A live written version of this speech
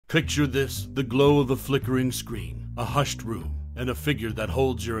Picture this, the glow of a flickering screen, a hushed room, and a figure that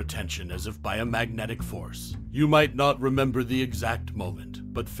holds your attention as if by a magnetic force. You might not remember the exact moment,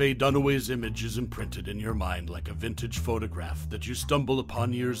 but Faye Dunaway's image is imprinted in your mind like a vintage photograph that you stumble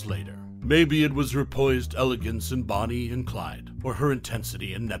upon years later. Maybe it was her poised elegance in Bonnie and Clyde, or her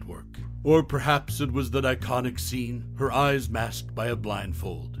intensity in Network. Or perhaps it was that iconic scene, her eyes masked by a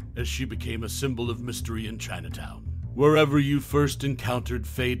blindfold, as she became a symbol of mystery in Chinatown. Wherever you first encountered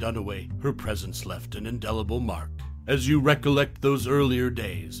Faye Dunaway, her presence left an indelible mark. As you recollect those earlier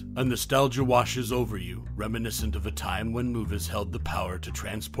days, a nostalgia washes over you, reminiscent of a time when movies held the power to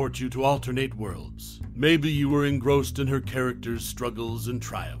transport you to alternate worlds. Maybe you were engrossed in her character's struggles and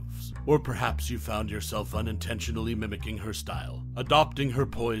triumphs, or perhaps you found yourself unintentionally mimicking her style, adopting her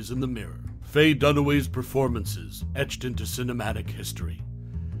poise in the mirror. Faye Dunaway's performances, etched into cinematic history,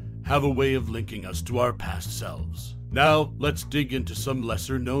 have a way of linking us to our past selves. Now, let's dig into some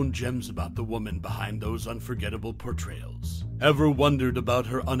lesser-known gems about the woman behind those unforgettable portrayals. Ever wondered about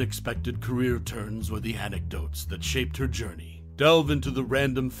her unexpected career turns or the anecdotes that shaped her journey? Delve into the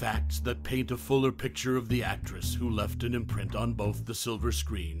random facts that paint a fuller picture of the actress who left an imprint on both the silver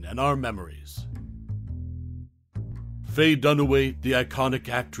screen and our memories. Faye Dunaway, the iconic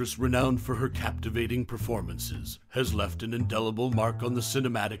actress renowned for her captivating performances, has left an indelible mark on the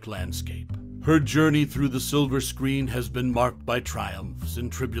cinematic landscape. Her journey through the silver screen has been marked by triumphs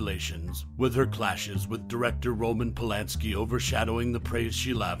and tribulations, with her clashes with director Roman Polanski overshadowing the praise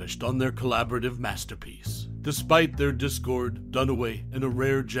she lavished on their collaborative masterpiece. Despite their discord, Dunaway, in a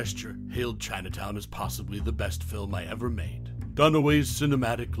rare gesture, hailed Chinatown as possibly the best film I ever made. Dunaway's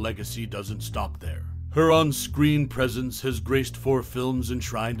cinematic legacy doesn't stop there. Her on-screen presence has graced 4 films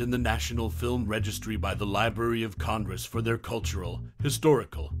enshrined in the National Film Registry by the Library of Congress for their cultural,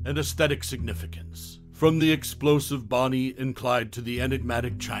 historical, and aesthetic significance. From the explosive Bonnie and Clyde to the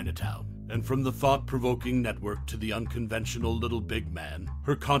enigmatic Chinatown, and from the thought-provoking Network to the unconventional Little Big Man,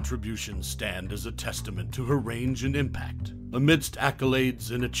 her contributions stand as a testament to her range and impact. Amidst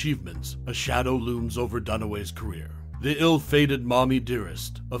accolades and achievements, a shadow looms over Dunaway's career. The Ill-Fated Mommy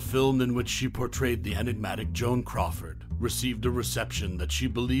Dearest, a film in which she portrayed the enigmatic Joan Crawford, received a reception that she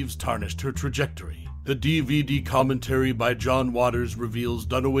believes tarnished her trajectory. The DVD commentary by John Waters reveals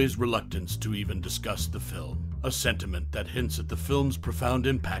Dunaway's reluctance to even discuss the film, a sentiment that hints at the film's profound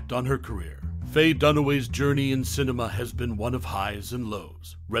impact on her career. Faye Dunaway's journey in cinema has been one of highs and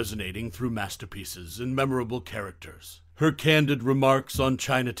lows, resonating through masterpieces and memorable characters. Her candid remarks on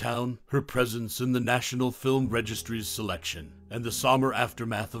Chinatown, her presence in the National Film Registry's selection, and the somber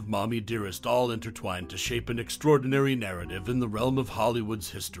aftermath of Mommy Dearest all intertwined to shape an extraordinary narrative in the realm of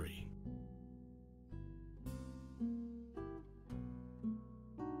Hollywood's history.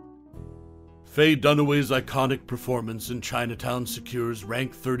 Faye Dunaway's iconic performance in Chinatown secures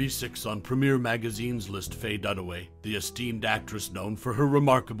rank 36 on Premiere Magazine's list. Faye Dunaway, the esteemed actress known for her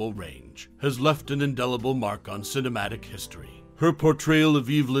remarkable range, has left an indelible mark on cinematic history. Her portrayal of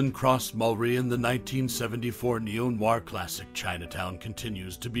Evelyn Cross Mulvey in the 1974 neo-noir classic Chinatown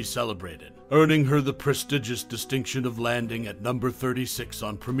continues to be celebrated, earning her the prestigious distinction of landing at number 36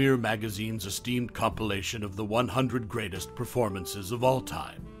 on Premiere Magazine's esteemed compilation of the 100 greatest performances of all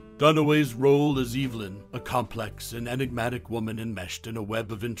time. Dunaway's role as Evelyn, a complex and enigmatic woman enmeshed in a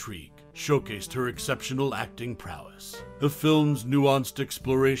web of intrigue, showcased her exceptional acting prowess. The film's nuanced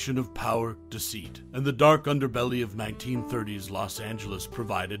exploration of power, deceit, and the dark underbelly of 1930s Los Angeles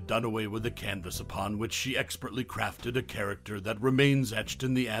provided Dunaway with a canvas upon which she expertly crafted a character that remains etched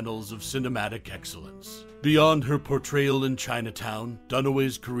in the annals of cinematic excellence. Beyond her portrayal in Chinatown,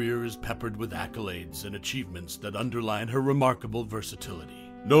 Dunaway's career is peppered with accolades and achievements that underline her remarkable versatility.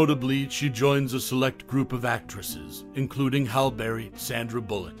 Notably, she joins a select group of actresses, including Halle Berry, Sandra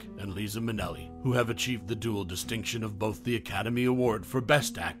Bullock, and Liza Minnelli, who have achieved the dual distinction of both the Academy Award for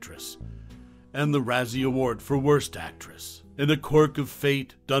Best Actress and the Razzie Award for Worst Actress. In a quirk of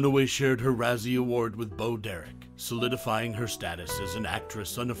fate, Dunaway shared her Razzie Award with Bo Derek, solidifying her status as an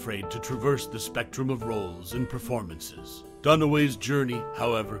actress unafraid to traverse the spectrum of roles and performances. Dunaway's journey,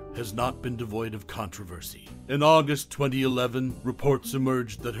 however, has not been devoid of controversy. In August 2011, reports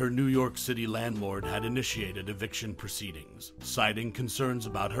emerged that her New York City landlord had initiated eviction proceedings, citing concerns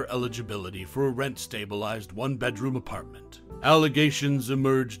about her eligibility for a rent-stabilized one-bedroom apartment. Allegations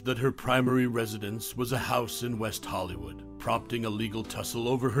emerged that her primary residence was a house in West Hollywood, prompting a legal tussle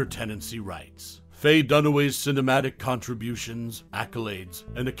over her tenancy rights. Faye Dunaway's cinematic contributions, accolades,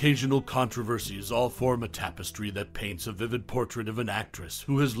 and occasional controversies all form a tapestry that paints a vivid portrait of an actress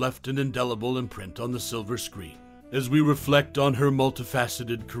who has left an indelible imprint on the silver screen. As we reflect on her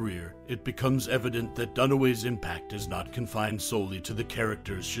multifaceted career, it becomes evident that Dunaway's impact is not confined solely to the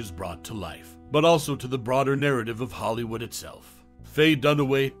characters she's brought to life, but also to the broader narrative of Hollywood itself. Faye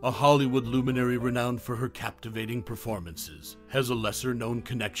Dunaway, a Hollywood luminary renowned for her captivating performances, has a lesser-known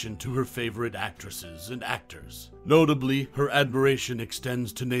connection to her favorite actresses and actors. Notably, her admiration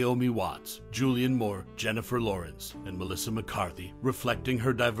extends to Naomi Watts, Julianne Moore, Jennifer Lawrence, and Melissa McCarthy, reflecting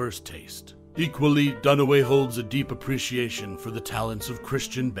her diverse taste. Equally, Dunaway holds a deep appreciation for the talents of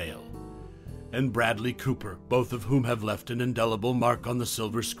Christian Bale and Bradley Cooper, both of whom have left an indelible mark on the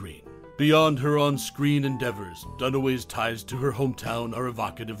silver screen. Beyond her on-screen endeavors, Dunaway's ties to her hometown are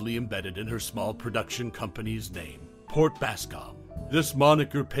evocatively embedded in her small production company's name, Port Bascom. This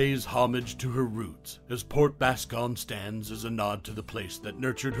moniker pays homage to her roots, as Port Bascom stands as a nod to the place that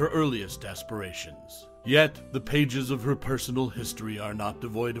nurtured her earliest aspirations. Yet, the pages of her personal history are not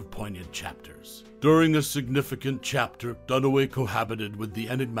devoid of poignant chapters. During a significant chapter, Dunaway cohabited with the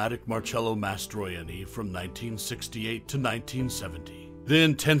enigmatic Marcello Mastroianni from 1968 to 1970. The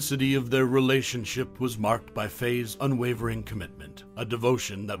intensity of their relationship was marked by Faye's unwavering commitment, a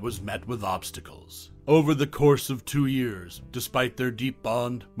devotion that was met with obstacles. Over the course of 2 years, despite their deep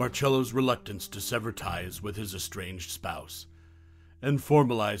bond, Marcello's reluctance to sever ties with his estranged spouse and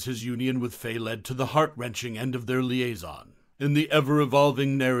formalize his union with Faye led to the heart-wrenching end of their liaison. In the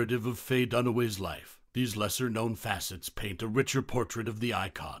ever-evolving narrative of Faye Dunaway's life, these lesser-known facets paint a richer portrait of the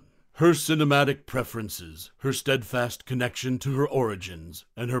icon. Her cinematic preferences, her steadfast connection to her origins,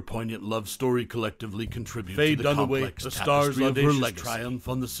 and her poignant love story collectively contribute to the complex tapestry of her legacy. Triumph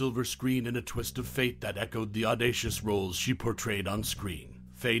on the silver screen in a twist of fate that echoed the audacious roles she portrayed on screen.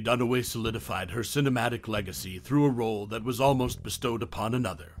 Faye Dunaway solidified her cinematic legacy through a role that was almost bestowed upon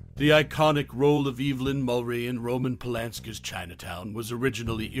another. The iconic role of Evelyn Mulwray in Roman Polanski's Chinatown was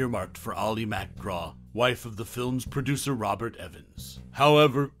originally earmarked for Ollie McGraw, wife of the film's producer Robert Evans.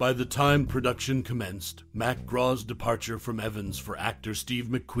 However, by the time production commenced, McGraw's departure from Evans for actor Steve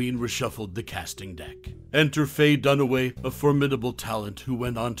McQueen reshuffled the casting deck. Enter Faye Dunaway, a formidable talent who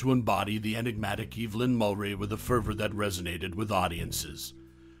went on to embody the enigmatic Evelyn Mulwray with a fervor that resonated with audiences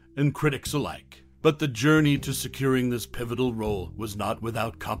and critics alike. But the journey to securing this pivotal role was not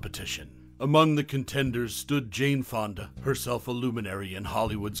without competition. Among the contenders stood Jane Fonda, herself a luminary in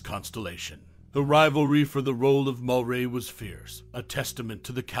Hollywood's constellation. The rivalry for the role of Mulwray was fierce, a testament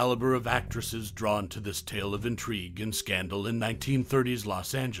to the caliber of actresses drawn to this tale of intrigue and scandal in 1930s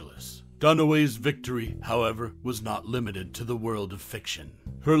Los Angeles. Dunaway's victory, however, was not limited to the world of fiction.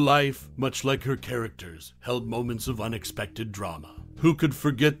 Her life, much like her characters, held moments of unexpected drama. Who could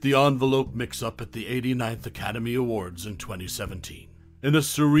forget the envelope mix-up at the 89th Academy Awards in 2017? In a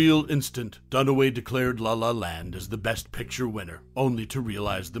surreal instant, Dunaway declared La La Land as the Best Picture winner, only to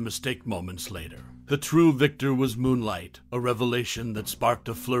realize the mistake moments later. The true victor was Moonlight, a revelation that sparked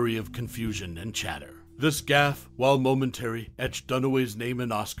a flurry of confusion and chatter. This gaffe, while momentary, etched Dunaway's name in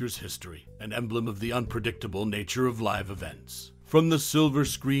Oscars history, an emblem of the unpredictable nature of live events. From the silver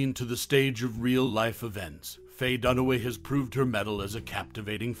screen to the stage of real-life events, Faye Dunaway has proved her mettle as a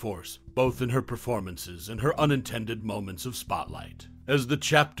captivating force, both in her performances and her unintended moments of spotlight. As the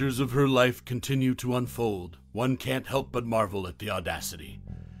chapters of her life continue to unfold, one can't help but marvel at the audacity.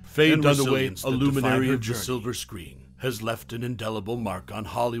 Faye Dunaway, a luminary of the silver screen, has left an indelible mark on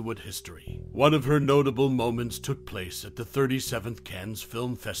Hollywood history. One of her notable moments took place at the 37th Cannes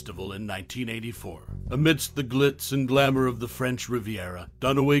Film Festival in 1984. Amidst the glitz and glamour of the French Riviera,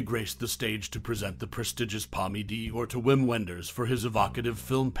 Dunaway graced the stage to present the prestigious Palme d'Or to Wim Wenders for his evocative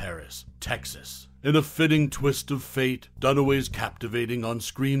film Paris, Texas. In a fitting twist of fate, Dunaway's captivating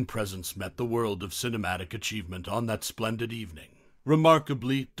on-screen presence met the world of cinematic achievement on that splendid evening.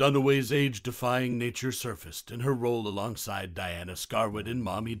 Remarkably, Dunaway's age-defying nature surfaced in her role alongside Diana Scarwood in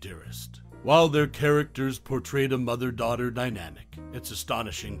Mommy Dearest. While their characters portrayed a mother-daughter dynamic, it's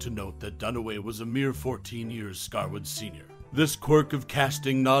astonishing to note that Dunaway was a mere 14 years Scarwood's senior. This quirk of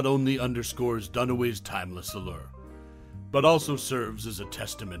casting not only underscores Dunaway's timeless allure, but also serves as a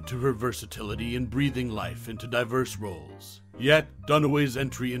testament to her versatility in breathing life into diverse roles. Yet, Dunaway's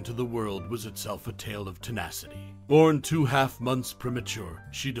entry into the world was itself a tale of tenacity. Born 2.5 months premature,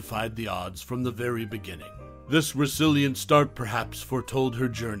 she defied the odds from the very beginning. This resilient start perhaps foretold her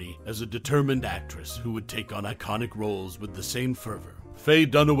journey as a determined actress who would take on iconic roles with the same fervor. Faye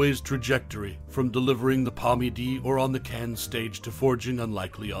Dunaway's trajectory, from delivering the Palme d'Or on the Cannes stage to forging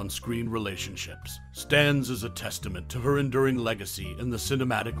unlikely on-screen relationships, stands as a testament to her enduring legacy in the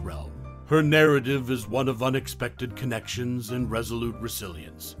cinematic realm. Her narrative is one of unexpected connections and resolute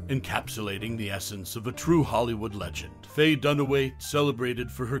resilience, encapsulating the essence of a true Hollywood legend. Faye Dunaway, celebrated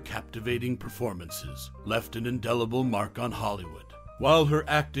for her captivating performances, left an indelible mark on Hollywood. While her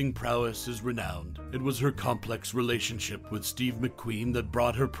acting prowess is renowned, it was her complex relationship with Steve McQueen that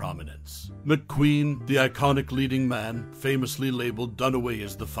brought her prominence. McQueen, the iconic leading man, famously labeled Dunaway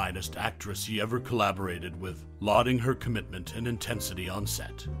as the finest actress he ever collaborated with, lauding her commitment and intensity on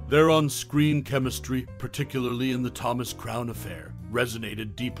set. Their on-screen chemistry, particularly in the Thomas Crown Affair,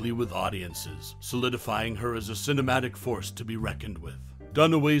 resonated deeply with audiences, solidifying her as a cinematic force to be reckoned with.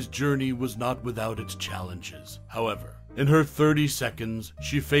 Dunaway's journey was not without its challenges. However, in her 30 seconds,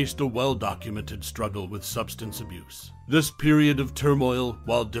 she faced a well-documented struggle with substance abuse. This period of turmoil,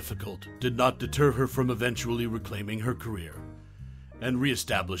 while difficult, did not deter her from eventually reclaiming her career and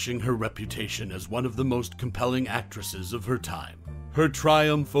re-establishing her reputation as one of the most compelling actresses of her time. Her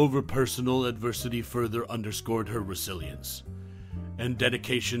triumph over personal adversity further underscored her resilience and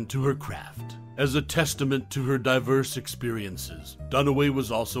dedication to her craft. As a testament to her diverse experiences, Dunaway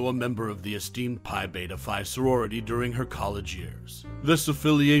was also a member of the esteemed Pi Beta Phi sorority during her college years. This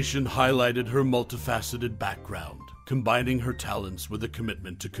affiliation highlighted her multifaceted background, combining her talents with a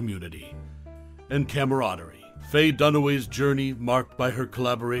commitment to community and camaraderie. Faye Dunaway's journey, marked by her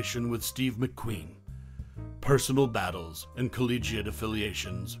collaboration with Steve McQueen, personal battles, and collegiate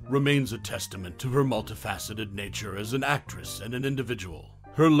affiliations, remains a testament to her multifaceted nature as an actress and an individual.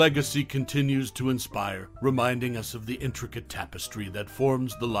 Her legacy continues to inspire, reminding us of the intricate tapestry that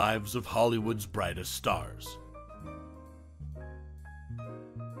forms the lives of Hollywood's brightest stars.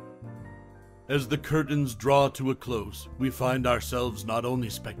 As the curtains draw to a close, we find ourselves not only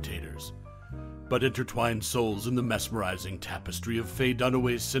spectators, but intertwined souls in the mesmerizing tapestry of Faye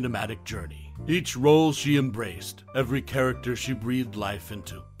Dunaway's cinematic journey. Each role she embraced, every character she breathed life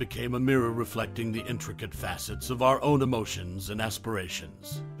into, became a mirror reflecting the intricate facets of our own emotions and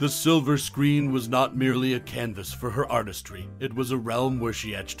aspirations. The silver screen was not merely a canvas for her artistry, it was a realm where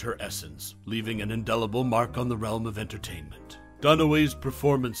she etched her essence, leaving an indelible mark on the realm of entertainment. Dunaway's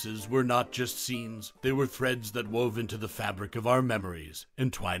performances were not just scenes, they were threads that wove into the fabric of our memories,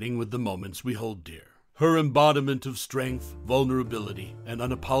 entwining with the moments we hold dear. Her embodiment of strength, vulnerability, and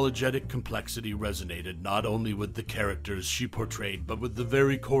unapologetic complexity resonated not only with the characters she portrayed, but with the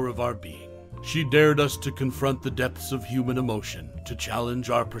very core of our being. She dared us to confront the depths of human emotion, to challenge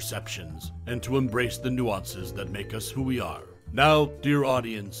our perceptions, and to embrace the nuances that make us who we are. Now, dear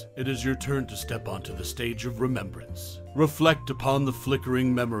audience, it is your turn to step onto the stage of remembrance. Reflect upon the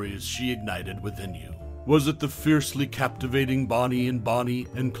flickering memories she ignited within you. Was it the fiercely captivating Bonnie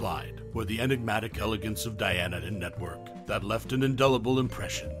and Clyde, or the enigmatic elegance of Diana in Network that left an indelible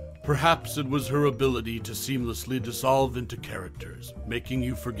impression? Perhaps it was her ability to seamlessly dissolve into characters, making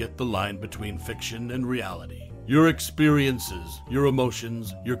you forget the line between fiction and reality. Your experiences, your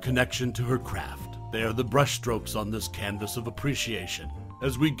emotions, your connection to her craft, they are the brushstrokes on this canvas of appreciation.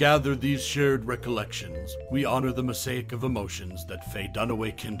 As we gather these shared recollections, we honor the mosaic of emotions that Faye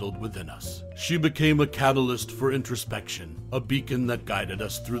Dunaway kindled within us. She became a catalyst for introspection, a beacon that guided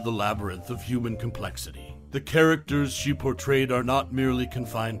us through the labyrinth of human complexity. The characters she portrayed are not merely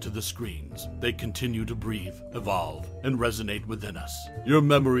confined to the screens. They continue to breathe, evolve, and resonate within us. Your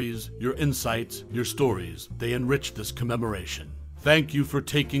memories, your insights, your stories, they enrich this commemoration. Thank you for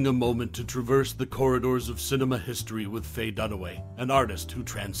taking a moment to traverse the corridors of cinema history with Faye Dunaway, an artist who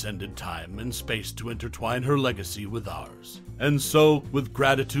transcended time and space to intertwine her legacy with ours. And so, with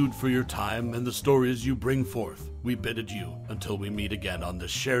gratitude for your time and the stories you bring forth, we bid adieu until we meet again on this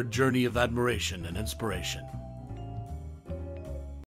shared journey of admiration and inspiration.